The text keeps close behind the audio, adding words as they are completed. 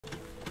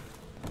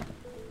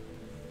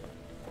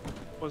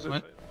was it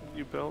What? that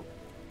you built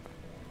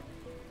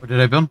What did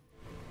I build?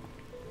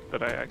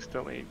 that I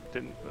accidentally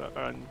didn't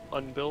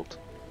unbuilt?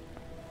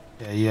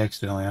 Yeah, you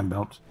accidentally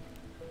unbuilt.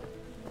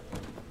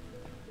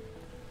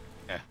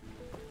 Yeah.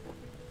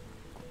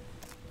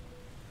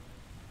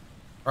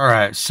 All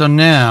right. So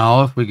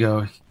now, if we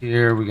go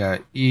here, we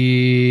got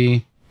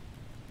E.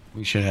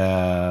 We should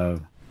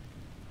have.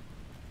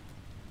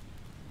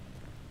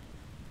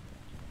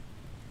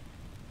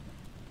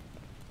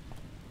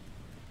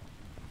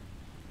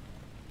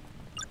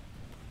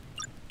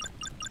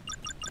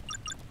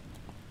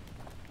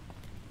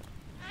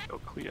 Oh,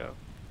 Cleo.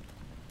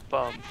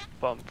 Bum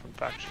from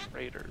Faction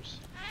Raiders.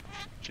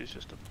 She's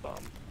just a bum.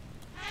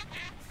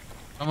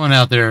 Someone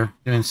out there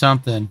doing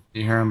something. Do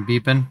you hear him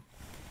beeping?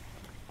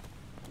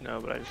 No,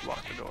 but I just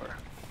locked the door.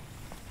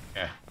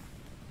 Yeah.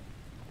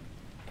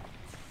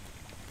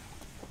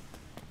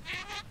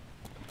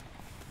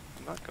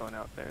 I'm not going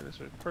out there. There's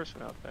a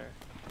person out there.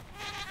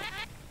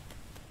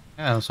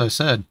 Yeah, that's what I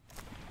said.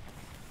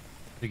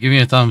 They give me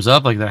a thumbs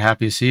up, like they're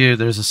happy to see you.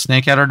 There's a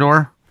snake at our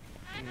door.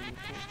 Mhm.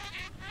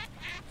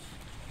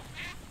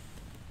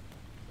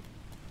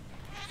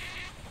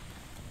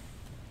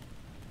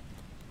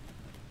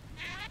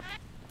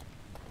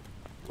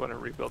 Want to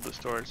rebuild the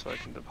storage so I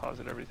can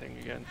deposit everything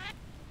again.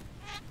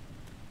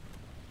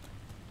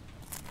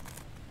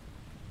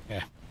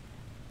 Yeah.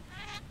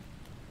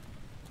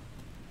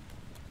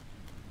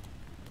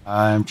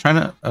 I'm trying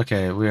to.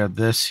 Okay, we have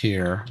this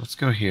here. Let's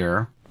go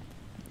here.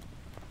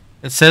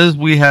 It says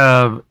we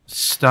have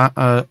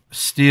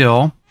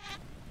steel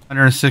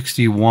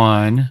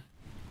 161.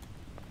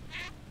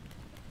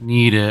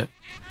 Need it.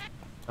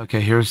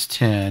 Okay, here's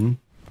 10.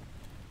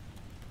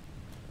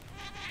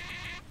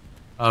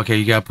 Okay,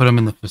 you gotta put them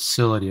in the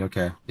facility.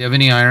 Okay. Do you have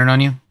any iron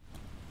on you?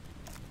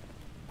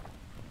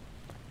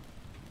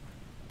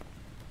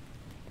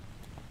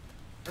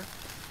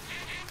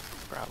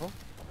 Gravel?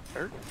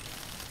 Dirt?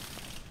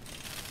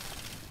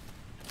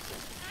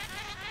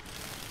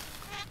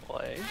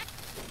 Clay?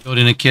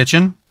 Building a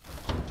kitchen.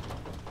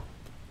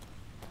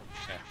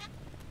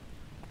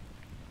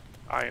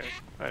 Iron.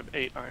 I have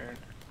 8 iron.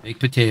 Baked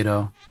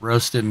potato.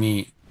 Roasted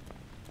meat.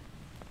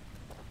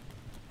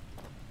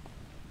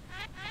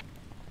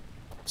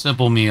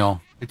 Simple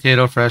meal.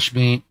 Potato, fresh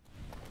meat.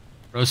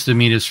 Roasted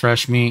meat is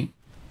fresh meat.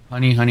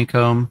 Honey,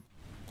 honeycomb.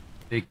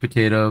 Baked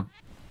potato.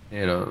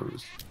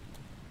 Potatoes.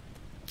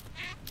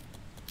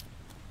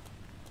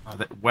 Oh,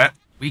 that wet.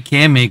 We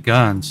can make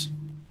guns.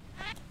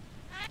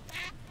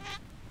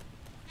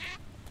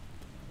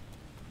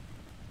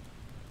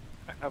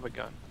 I have a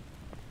gun.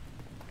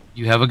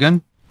 You have a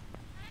gun?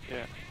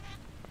 Yeah.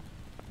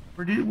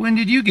 When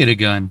did you get a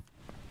gun?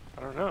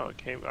 I don't know.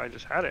 I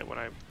just had it when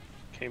I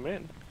came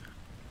in.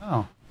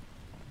 Oh.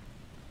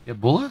 You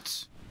have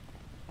bullets?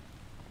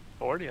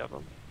 40 of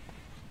them.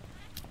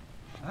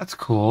 That's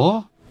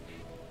cool.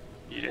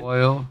 You didn't?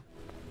 Oil.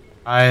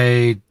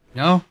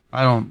 No,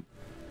 I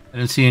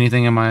didn't see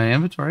anything in my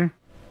inventory.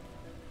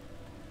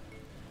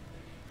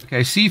 Okay,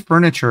 I see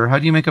furniture. How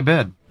do you make a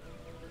bed?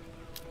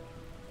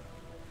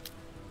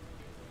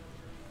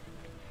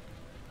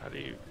 How do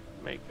you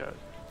make a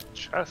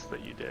chest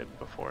that you did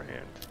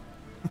beforehand?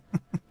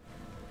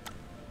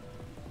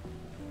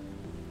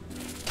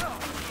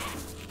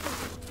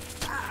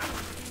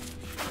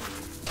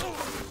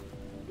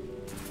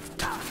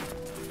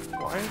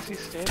 Why is he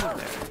standing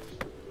there?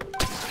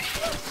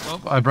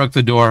 Oh, I broke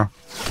the door.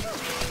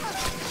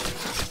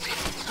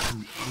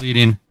 I'm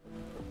bleeding.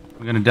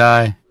 I'm gonna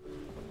die.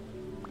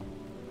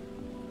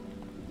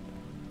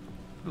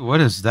 Ooh,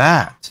 what is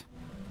that?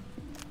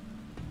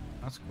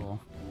 That's cool.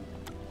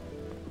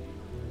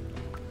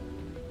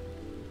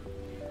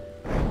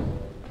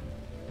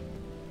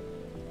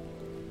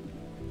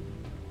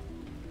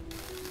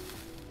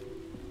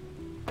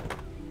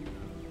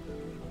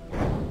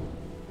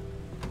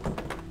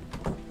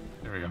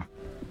 There we go.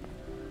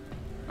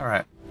 All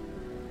right.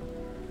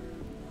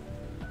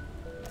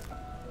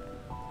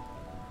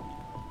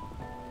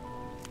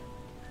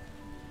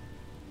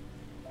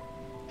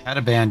 Had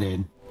a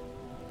band-aid.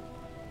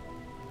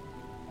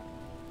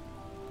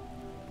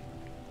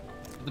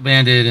 Put the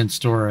band-aid in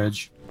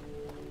storage.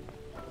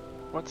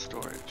 What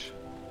storage?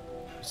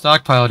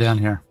 Stockpile down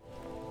here.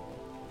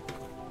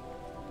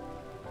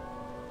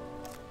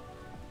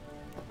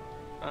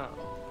 Oh.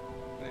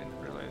 I didn't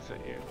realize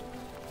that you...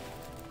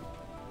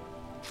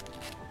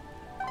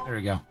 There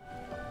we go.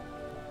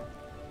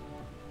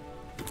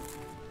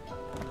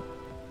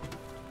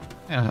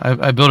 Yeah,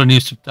 I built a new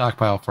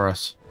stockpile for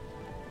us.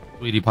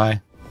 Sweetie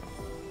pie.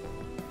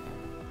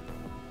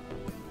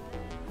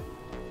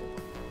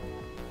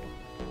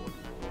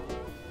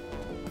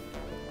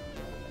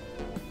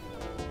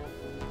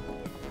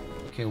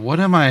 Okay, what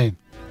am I?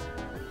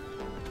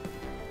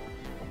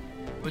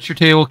 What's your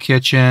table,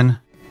 kitchen,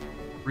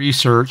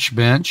 research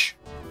bench,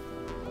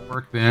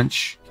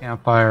 workbench,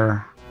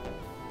 campfire,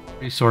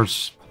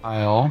 resource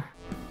pile.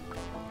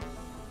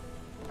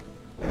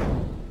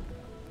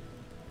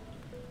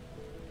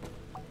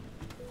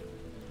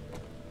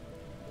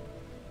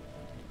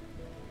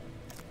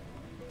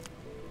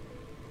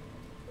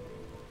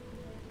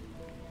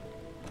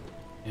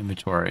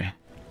 Inventory.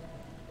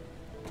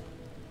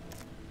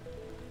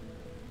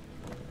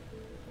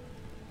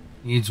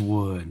 Needs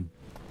wood.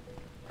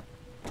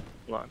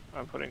 Hold on,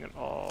 I'm putting it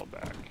all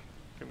back.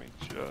 Give me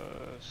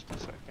just a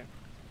second.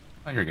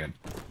 Oh, you're good.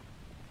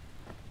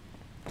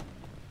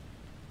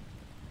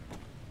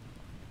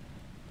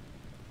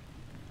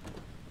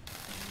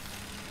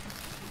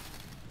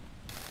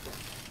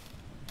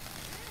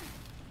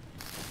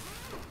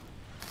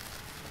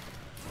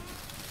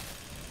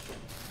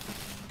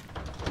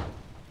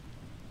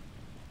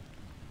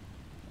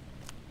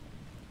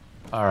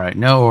 All right,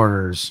 no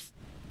orders.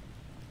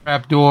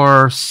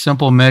 Trapdoor,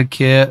 simple med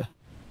kit.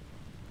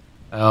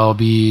 I'll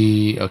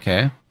be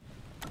okay.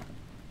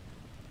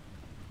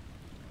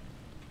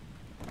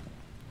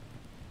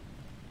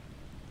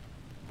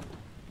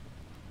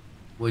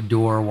 Wood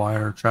door,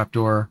 wire,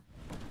 trapdoor,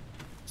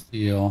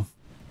 steel.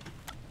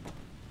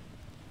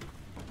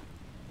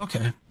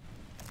 Okay.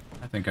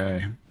 I think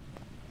I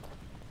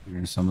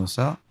figured some of this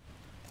out.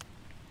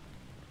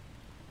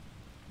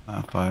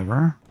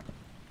 Fiber.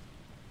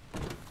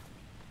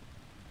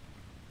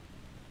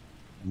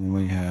 And then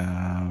we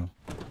have...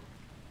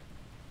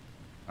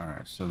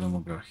 Alright, so then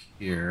we'll go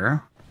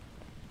here.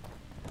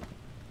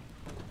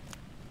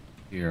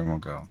 Here, and we'll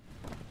go.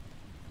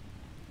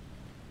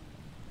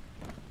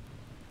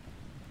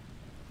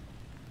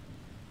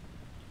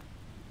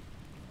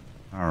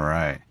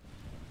 Alright.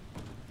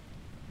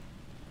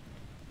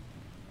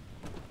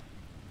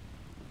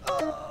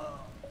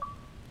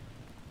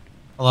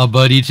 Allow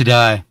Buddy to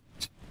die.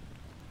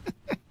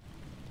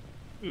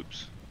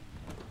 Oops.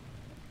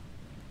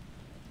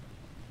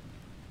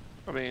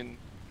 I mean,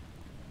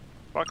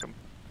 fuck him.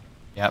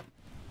 Yep.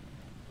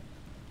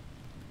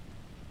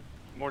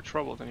 More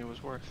trouble than he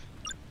was worth.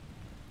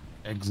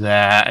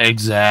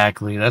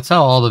 Exactly. That's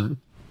how all the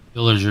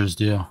villagers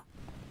do. You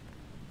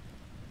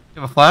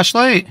have a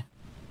flashlight?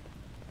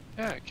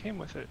 Yeah, it came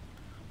with it.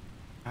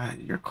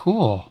 You're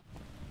cool.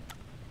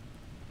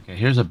 Okay,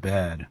 here's a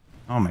bed.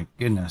 Oh my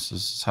goodness,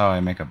 this is how I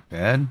make a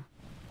bed?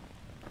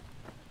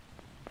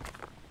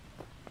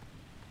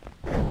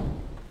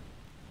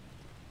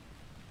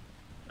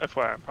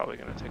 FYI, I'm probably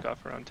going to take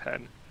off around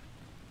 10.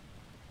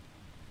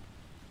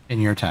 In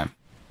your time.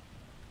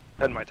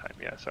 10 my time,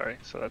 yeah, sorry.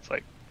 So that's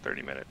like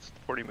 30 minutes,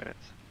 40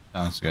 minutes.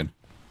 Sounds good.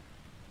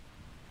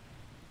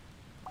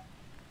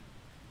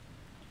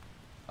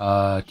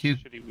 Two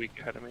Shitty week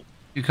ahead of me.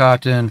 2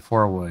 cotton,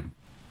 4 wood.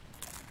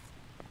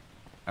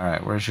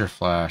 Alright, where's your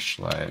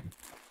flashlight?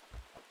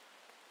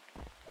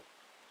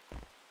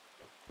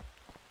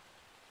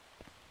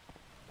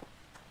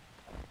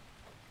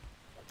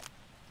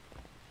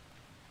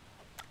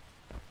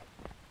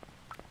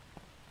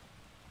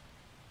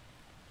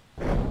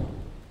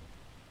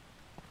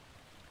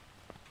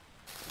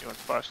 You want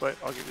the flashlight?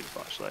 I'll give you the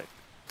flashlight.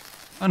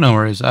 Oh, no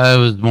worries. I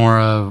was more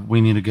of,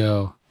 we need to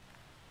go.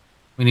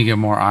 We need to get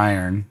more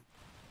iron.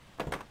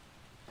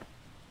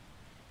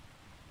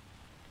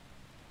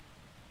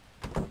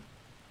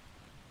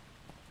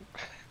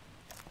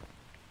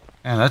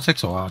 Man, that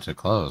takes a while to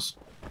close.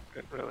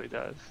 It really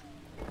does.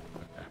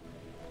 Okay.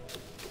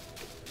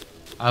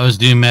 I was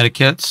doing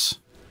medikits.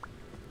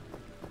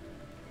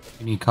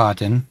 We need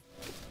cotton.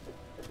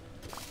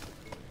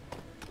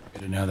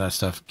 Good to know that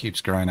stuff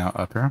keeps growing out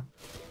up here.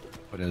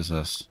 What is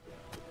this?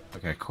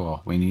 Okay,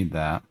 cool. We need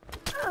that.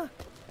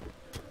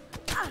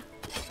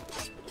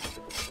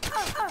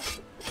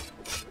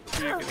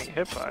 Who are you getting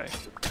hit by?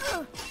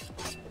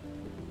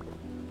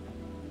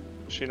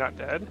 Is she not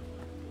dead?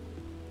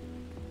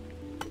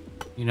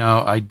 You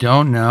know, I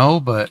don't know,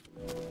 but...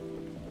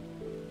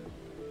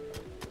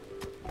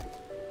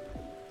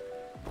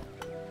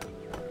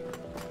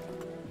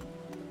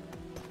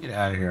 Get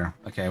out of here.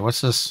 Okay,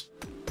 what's this?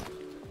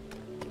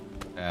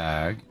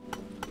 Bag.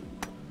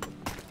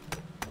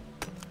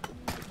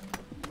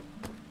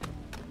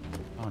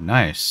 Oh,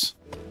 nice.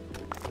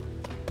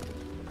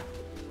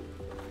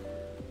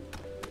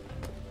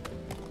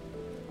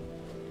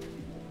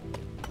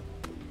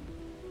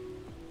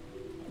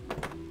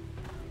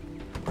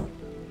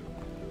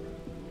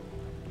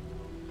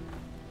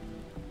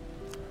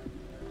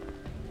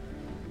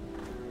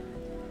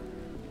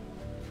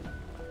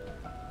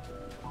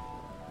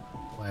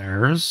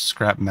 Flares,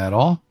 scrap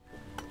metal.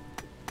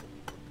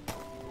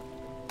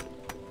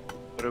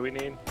 What do we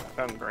need?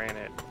 Found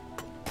granite.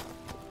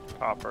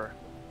 Copper.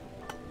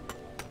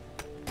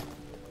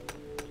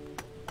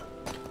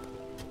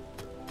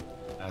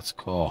 That's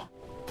cool.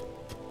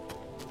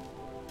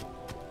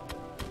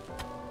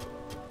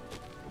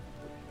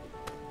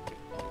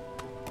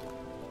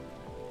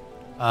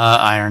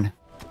 Iron.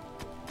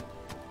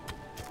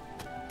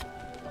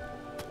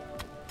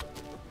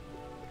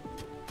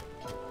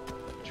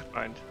 Did you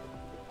find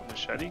a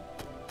machete?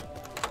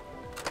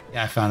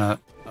 Yeah, I found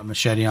a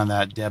machete on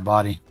that dead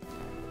body.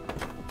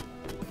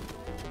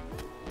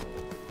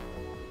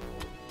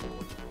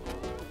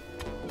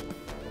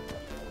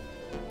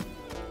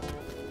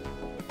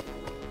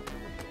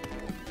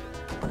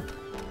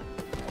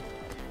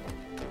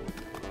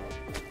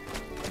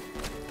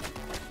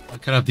 I'll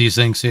cut up these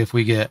things, see if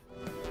we get...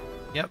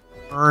 Yep,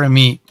 Fur and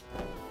meat.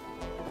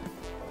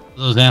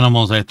 Those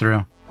animals I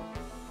threw.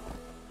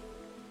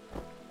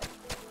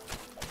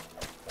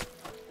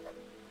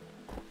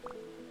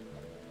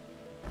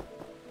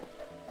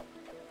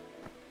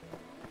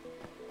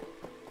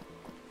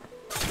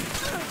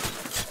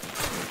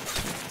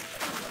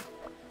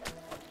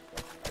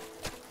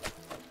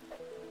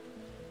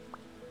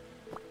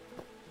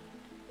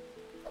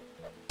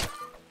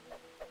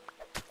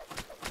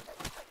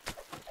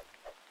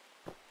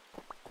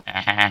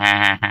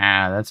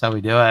 That's how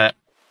we do it.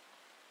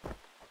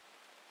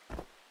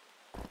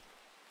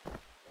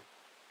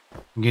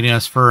 I'm getting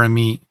us fur and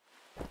meat.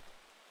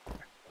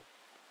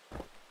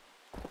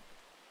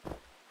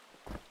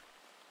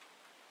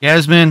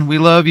 Yasmin, we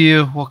love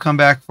you. We'll come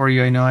back for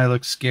you. I know I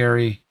look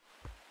scary.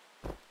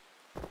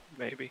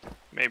 Maybe.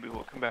 Maybe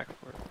we'll come back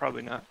for it.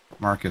 Probably not.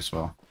 Marcus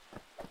will.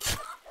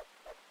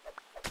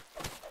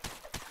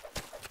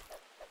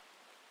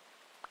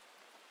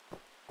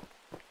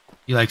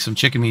 You like some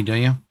chicken meat,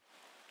 don't you?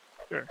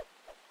 Sure.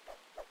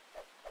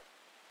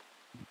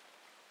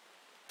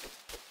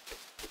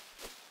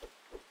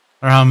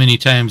 Or how many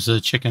times the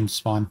chickens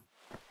spawn?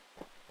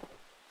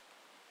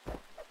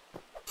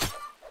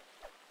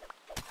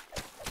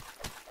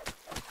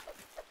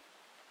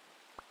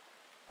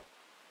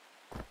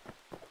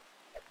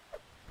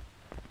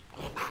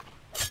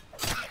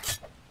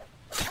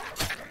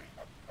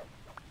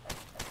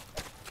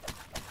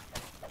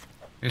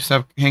 They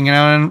stop hanging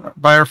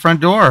out by our front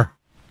door.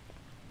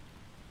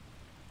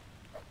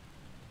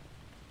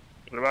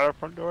 What about our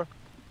front door?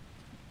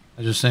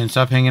 I was just saying,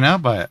 stop hanging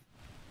out by it.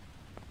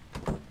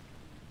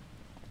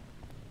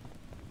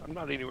 I'm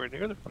not anywhere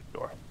near the front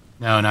door.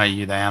 No, not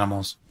you, the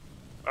animals.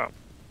 Oh.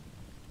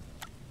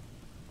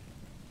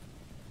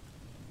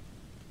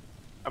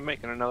 I'm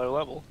making another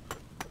level.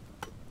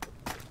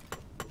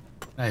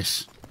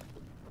 Nice.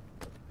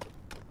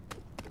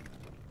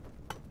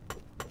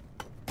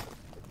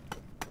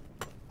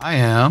 I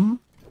am.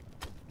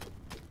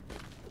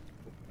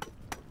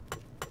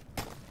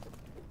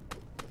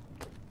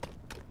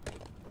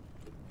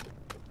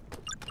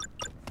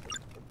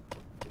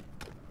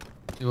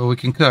 See what we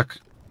can cook.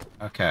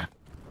 Okay.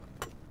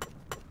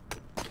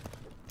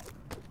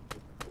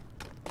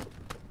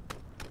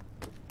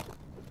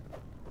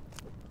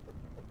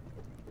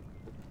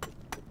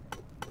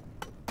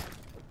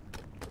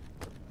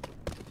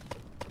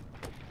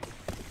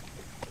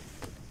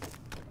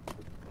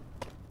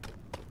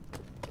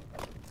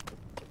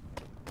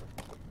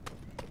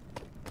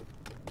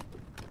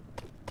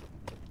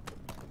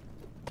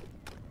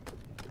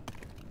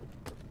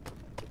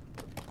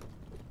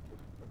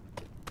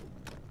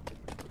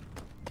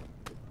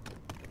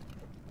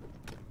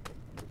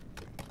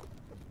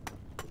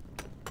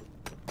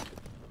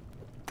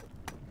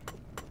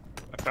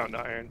 I found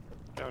iron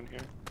down here.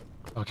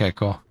 Okay,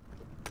 cool.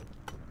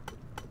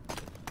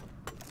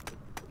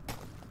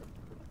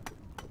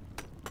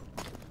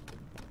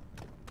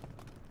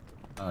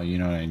 Oh, you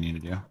know what I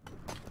need to do?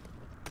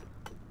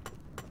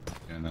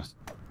 Doing this.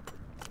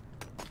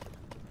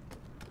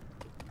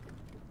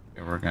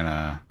 Okay, we're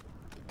gonna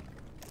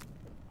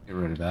get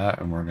rid of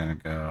that, and we're gonna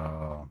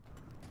go.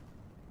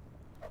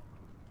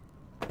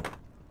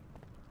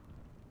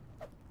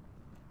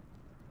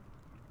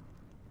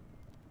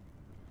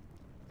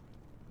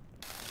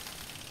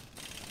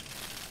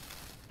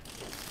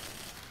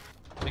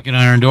 Make an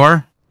iron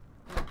door.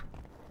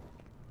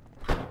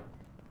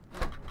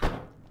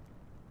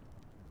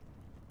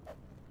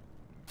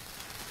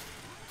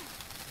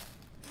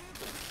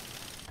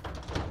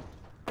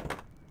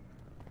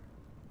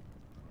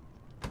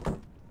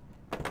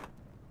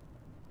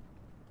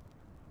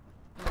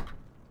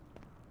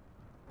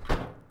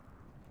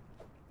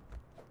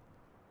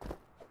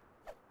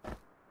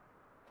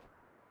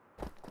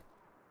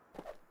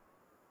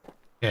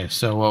 Okay,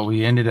 so what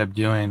we ended up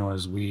doing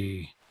was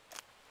we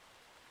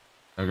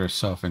dug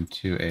ourselves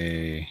into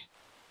a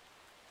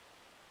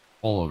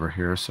hole over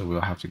here, so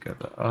we'll have to go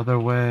the other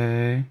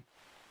way.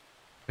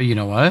 But you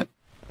know what?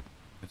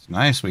 It's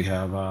nice. We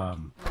have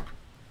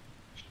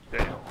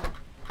Shale.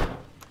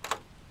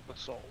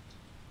 Basalt.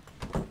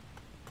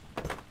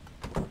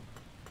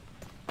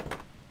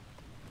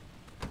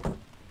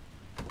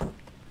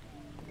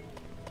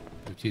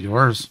 50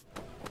 doors.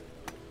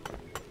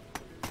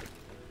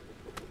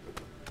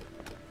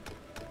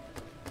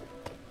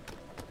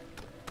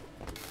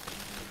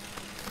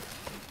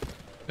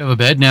 We have a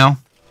bed now.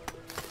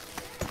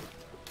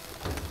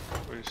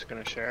 We're just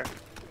gonna share.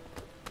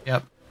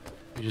 Yep.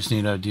 We just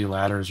need to do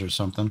ladders or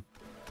something.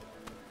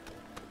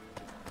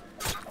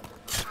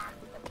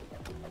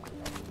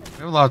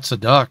 We have lots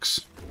of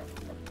ducks.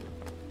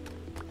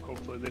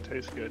 Hopefully they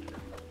taste good.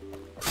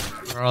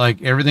 Or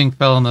like everything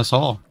fell in this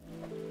hole.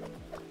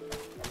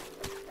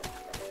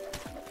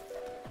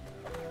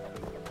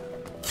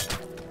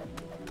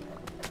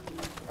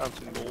 Found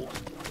some gold.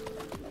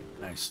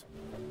 Nice.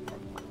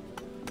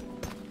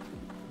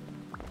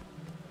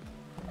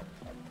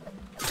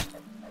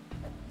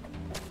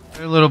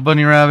 Hey, little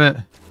bunny rabbit.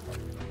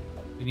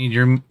 You need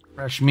your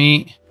fresh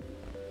meat.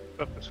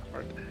 Stuff is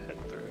hard to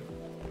head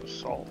through.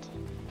 salt.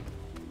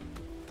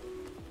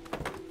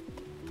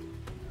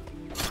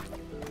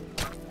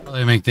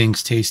 Probably make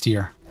things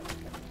tastier.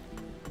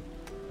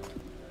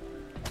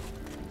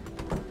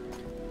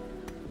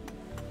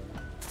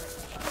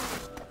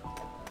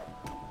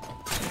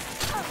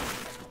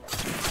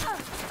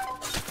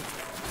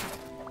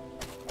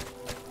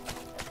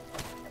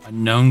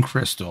 Unknown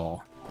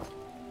crystal.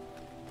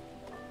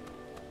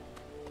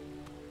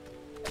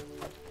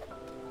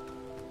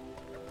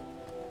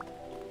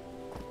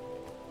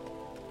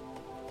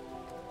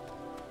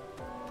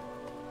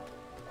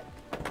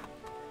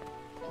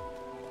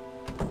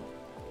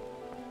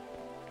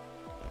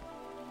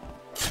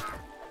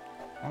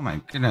 Oh my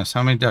goodness,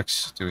 how many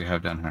ducks do we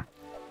have down here?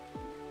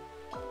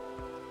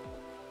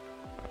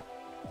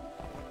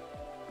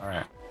 All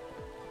right.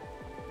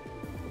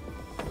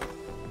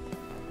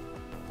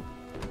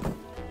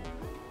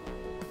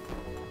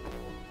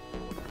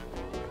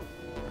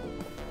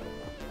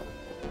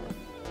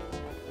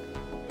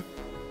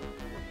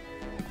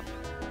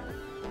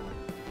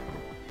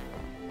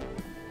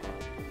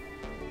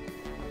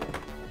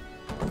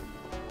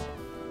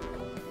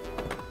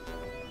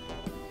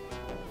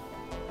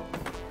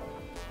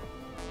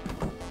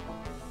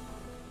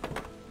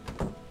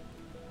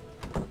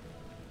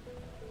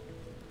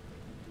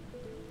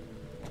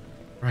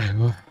 Right,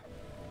 well,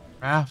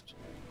 craft.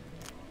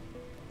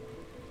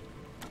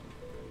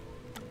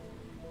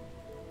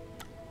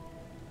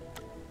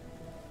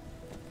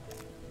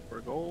 For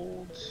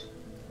golds.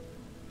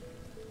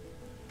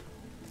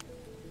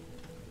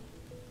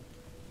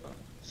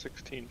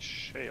 16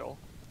 shale.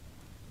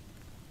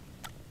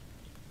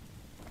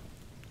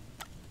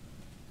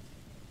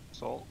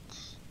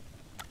 Salts.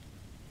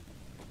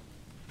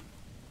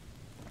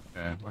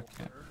 Okay, what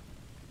can't?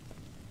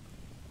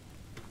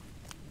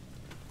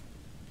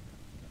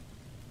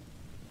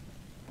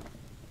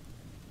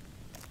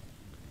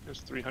 There's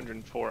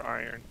 304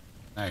 iron.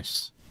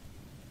 Nice.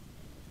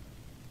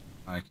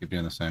 I keep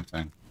doing the same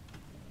thing.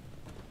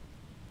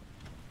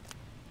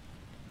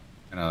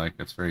 And I like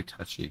it's very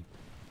touchy.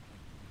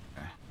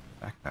 Okay,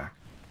 backpack.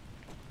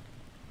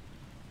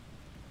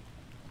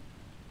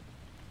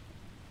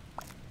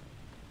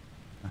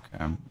 Okay,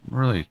 I'm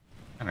really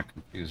kind of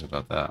confused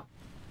about that.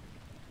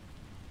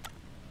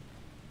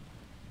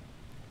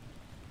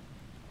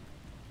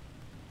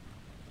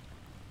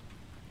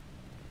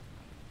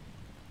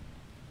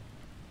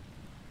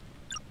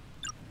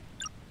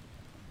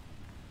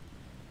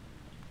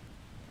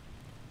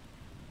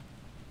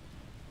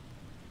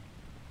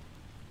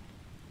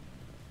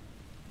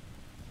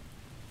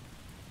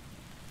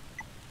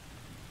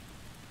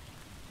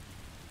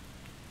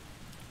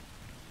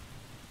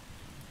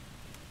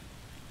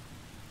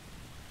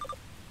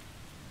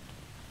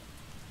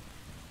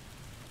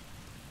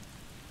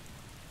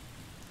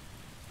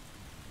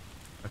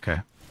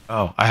 Okay.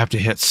 Oh, I have to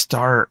hit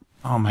start.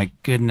 Oh my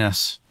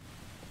goodness.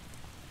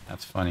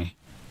 That's funny.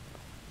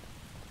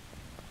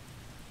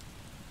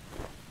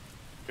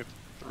 You have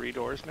 3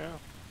 doors now?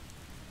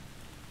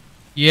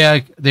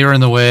 Yeah, they were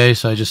in the way,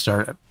 so I just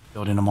started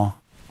building them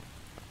all.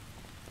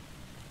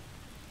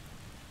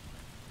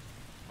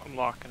 I'm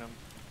locking them.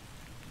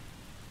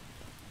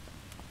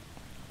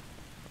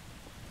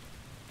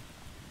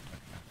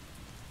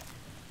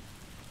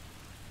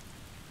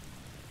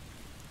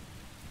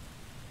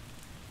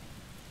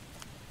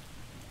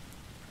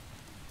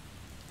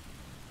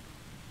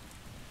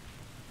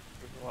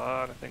 There's a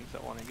lot of things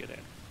that want to get in.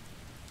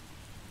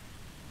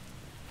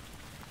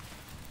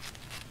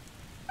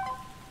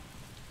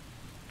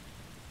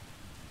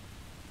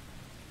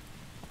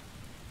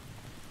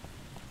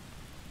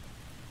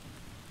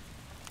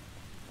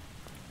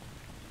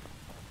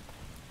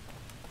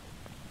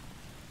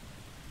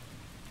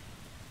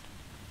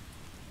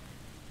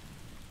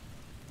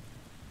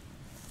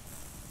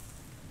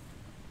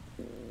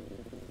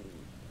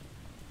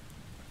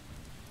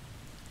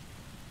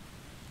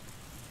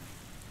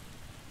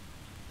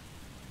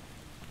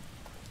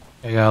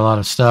 I got a lot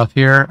of stuff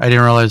here. I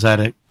didn't realize I had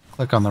to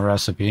click on the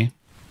recipe.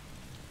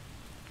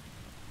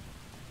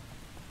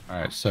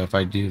 Alright, so if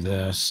I do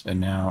this,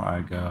 and now I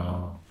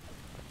go...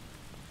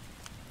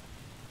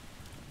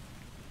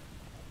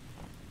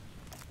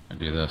 I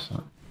do this.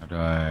 How do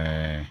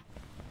I...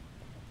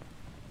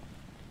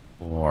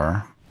 4.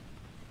 How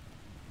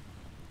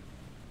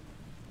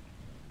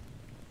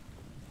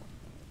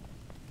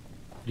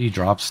do you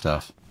drop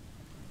stuff?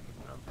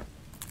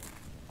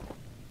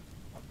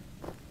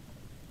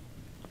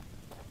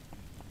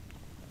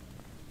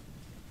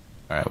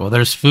 Alright, well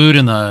there's food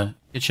in the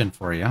kitchen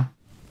for you.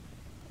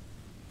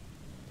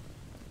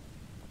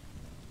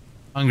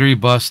 Hungry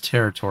bus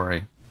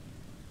territory.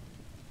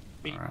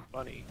 Meat, Alright.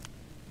 bunny.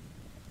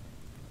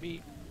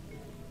 Meat.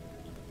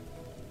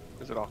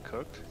 Is it all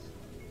cooked?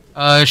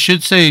 It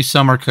should say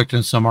some are cooked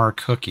and some are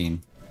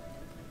cooking.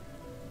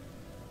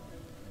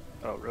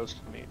 Oh,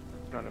 roasted meat.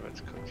 None of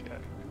it's cooked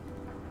yet.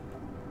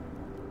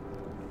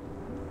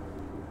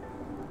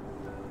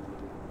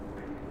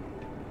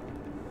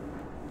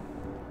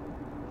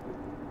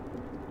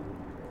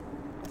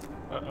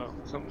 Uh-oh,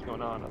 something's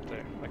going on up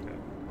there. Like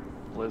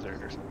a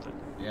blizzard or something.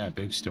 Yeah,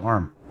 big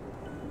storm.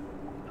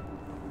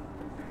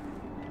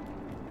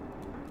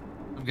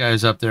 Some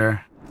guys up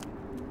there.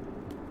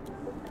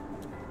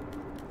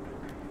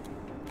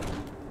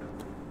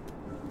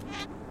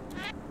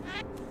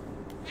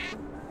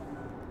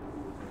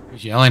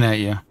 He's yelling at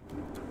you.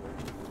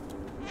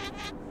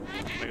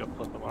 I go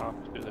flip them off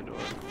through the door.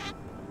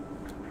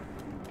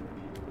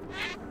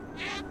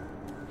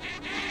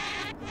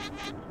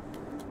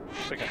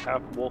 It's like a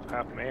half wolf,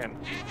 half man.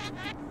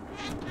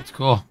 That's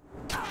cool.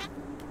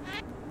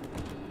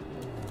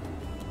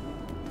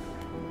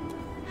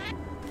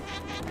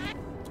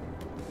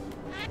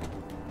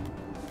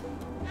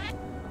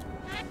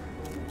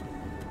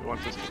 He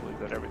wants us to believe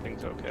that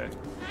everything's okay.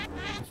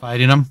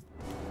 Fighting them.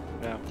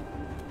 Yeah.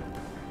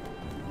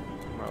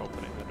 I'm not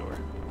opening the door.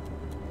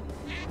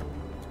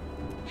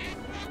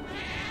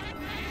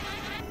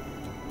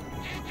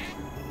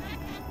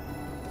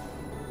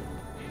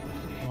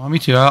 Well, me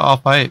too. I'll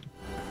fight.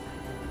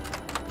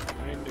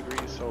 9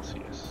 degrees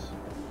Celsius.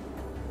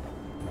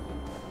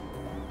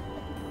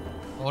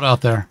 Hold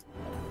out there.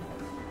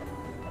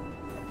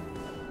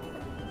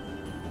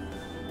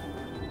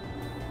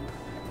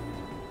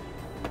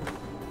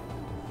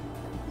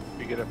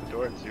 We get at the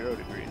door at 0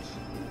 degrees.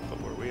 But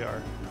where we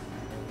are,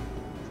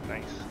 it's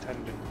nice.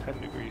 10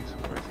 degrees.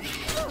 Where's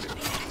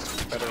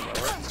better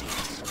lower?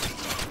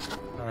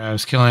 Alright, I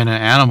was killing an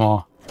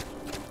animal.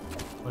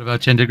 What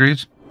about 10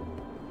 degrees?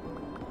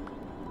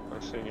 I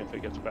was seeing if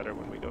it gets better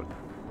when we go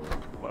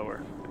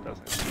lower. It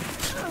doesn't.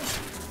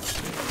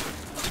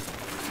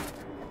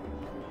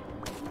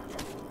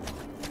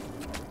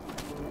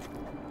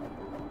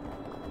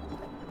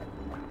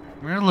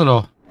 Come here,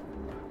 little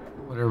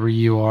whatever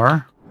you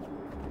are.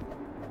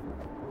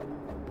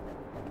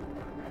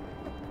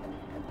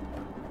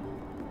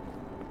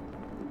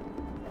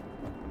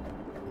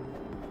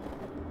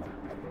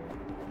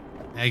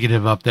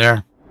 Negative up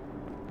there.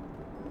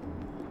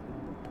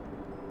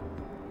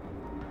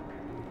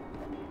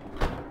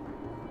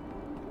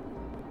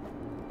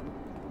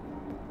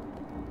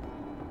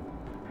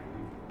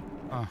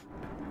 Huh.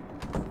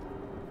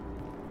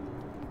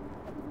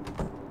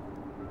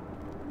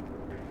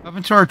 What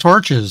happened to our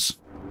torches?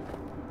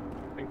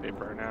 I think they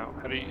burn out.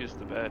 How do you use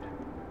the bed?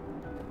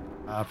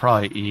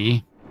 Probably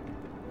E.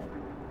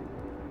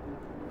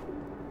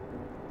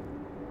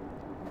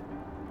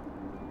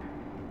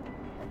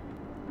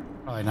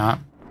 Probably not.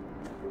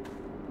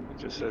 It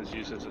just says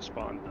use as a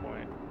spawn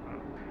point.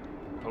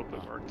 I hope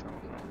it works. I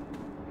don't know.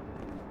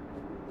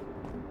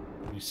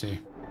 Let me see.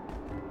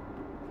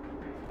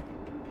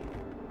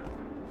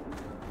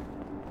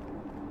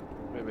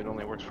 Maybe it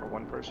only works for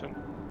one person.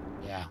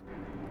 Yeah.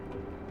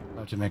 I'll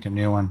have to make a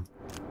new one.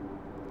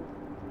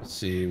 Let's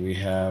see. We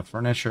have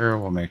furniture.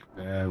 We'll make a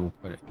bed. We'll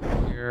put it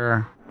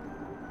here.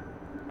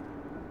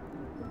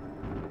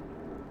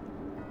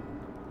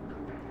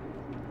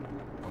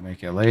 We'll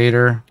make it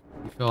later.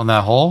 You fill in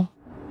that hole?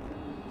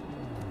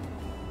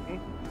 I'm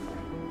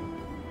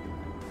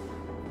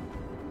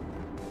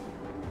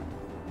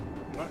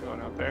not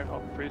going out there.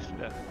 I'll freeze to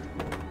death.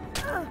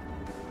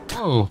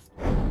 Whoa.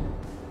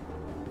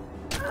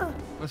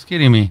 What's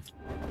getting me?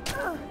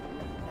 I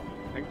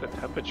think the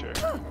temperature.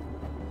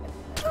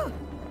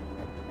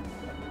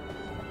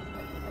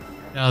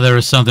 No, there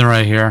was something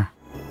right here.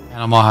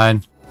 Animal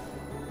hide.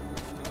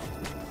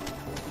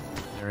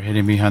 They were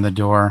hitting behind the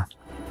door.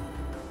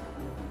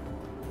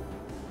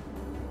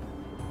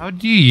 How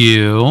do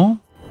you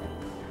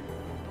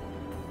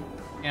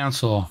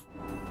cancel?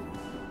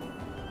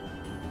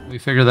 We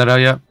figured that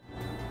out yet?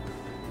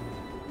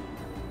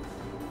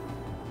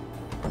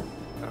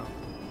 No.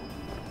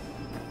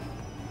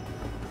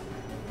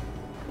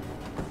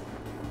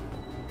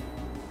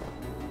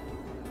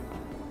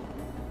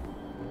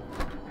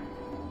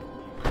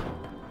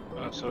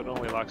 So it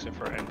only locks it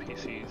for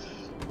NPCs.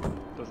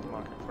 Doesn't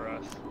lock it for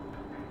us.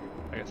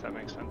 I guess that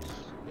makes sense.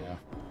 Yeah.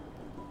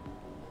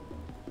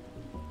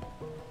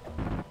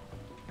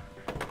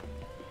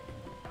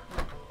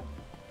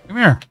 Come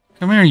here.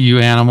 Come here, you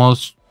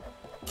animals.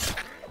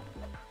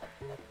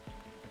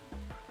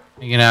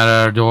 Hanging out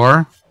at our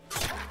door.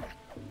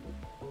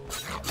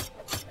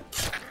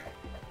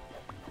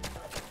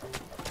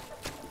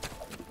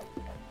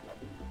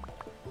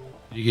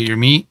 Did you get your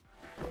meat?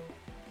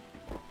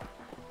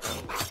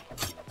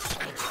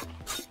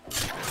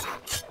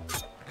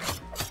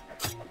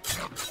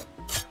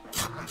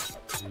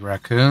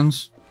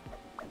 Raccoons.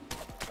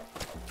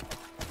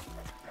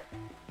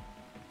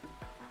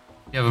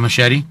 You have a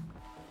machete?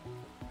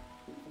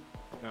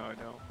 No, I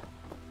don't.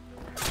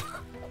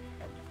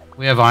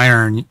 We have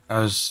iron. I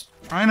was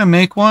trying to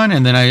make one,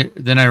 and then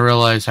I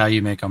realized how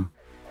you make them.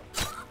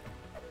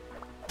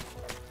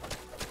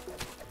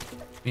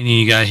 Meaning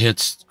you got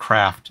hits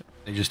craft.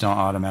 They just don't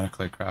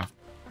automatically craft.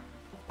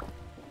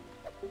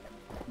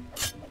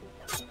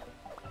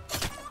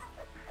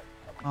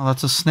 Oh,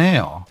 that's a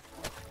snail.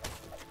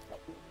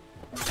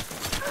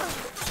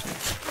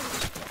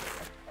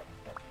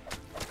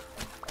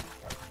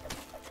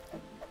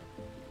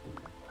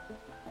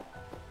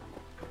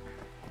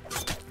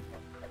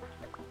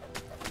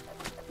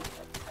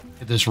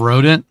 Get this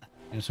rodent.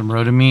 Get some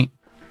rodent meat.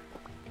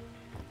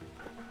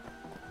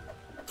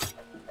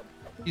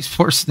 These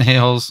poor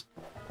snails.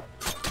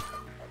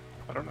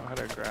 I don't know how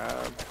to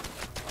grab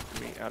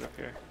meat out of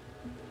here.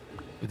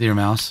 With your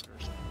mouse.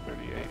 There's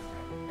 38.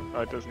 Oh,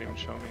 it doesn't even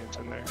show me it's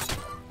in there.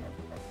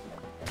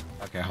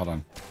 Okay, hold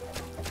on.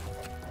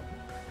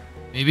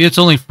 Maybe it's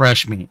only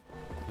fresh meat.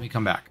 Let me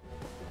come back.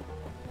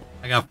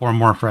 I got 4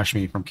 more fresh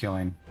meat from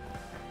killing.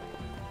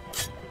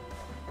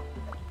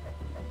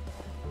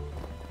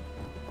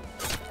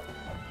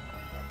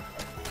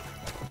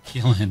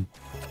 Killing.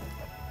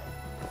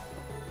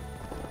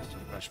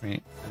 Some fresh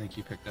meat. I think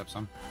you picked up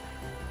some.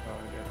 Oh, I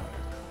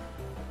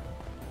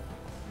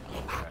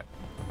did. Okay.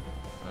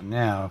 So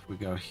now, if we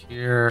go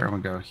here and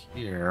we go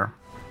here,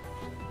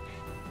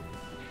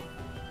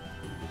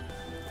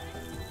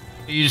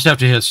 you just have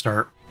to hit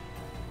start.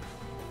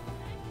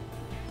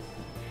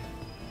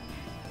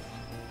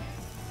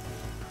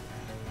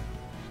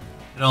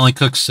 It only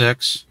cooks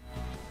 6.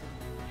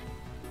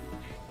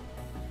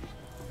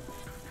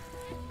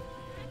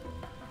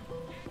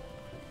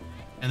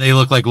 And they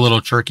look like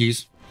little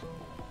turkeys.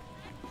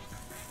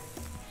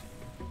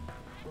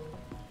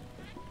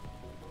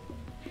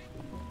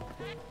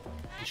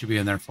 It should be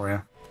in there for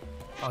you.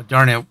 Oh,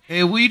 darn it.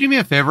 Hey, will you do me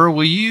a favor?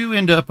 Will you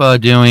end up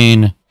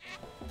doing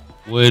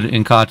wood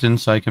and cotton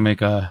so I can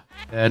make a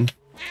bed?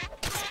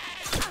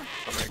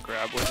 I'm gonna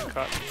grab wood and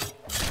cotton.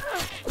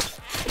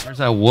 Where's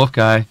that wolf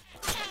guy?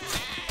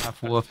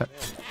 Half wolf. I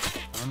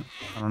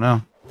don't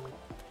know.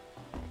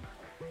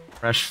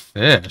 Fresh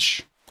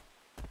fish.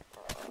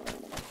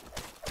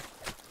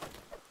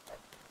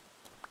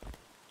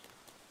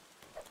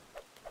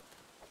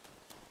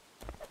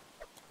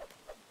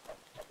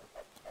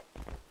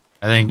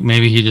 I think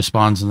maybe he just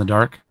spawns in the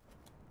dark.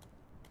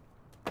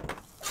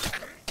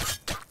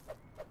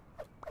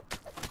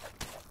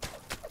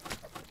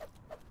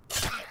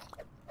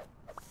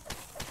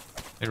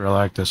 They really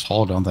like this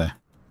hole, don't they?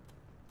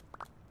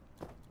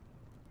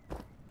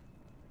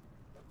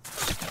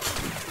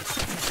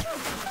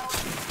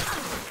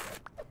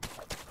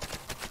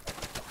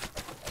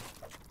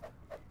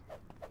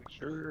 We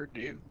sure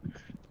do.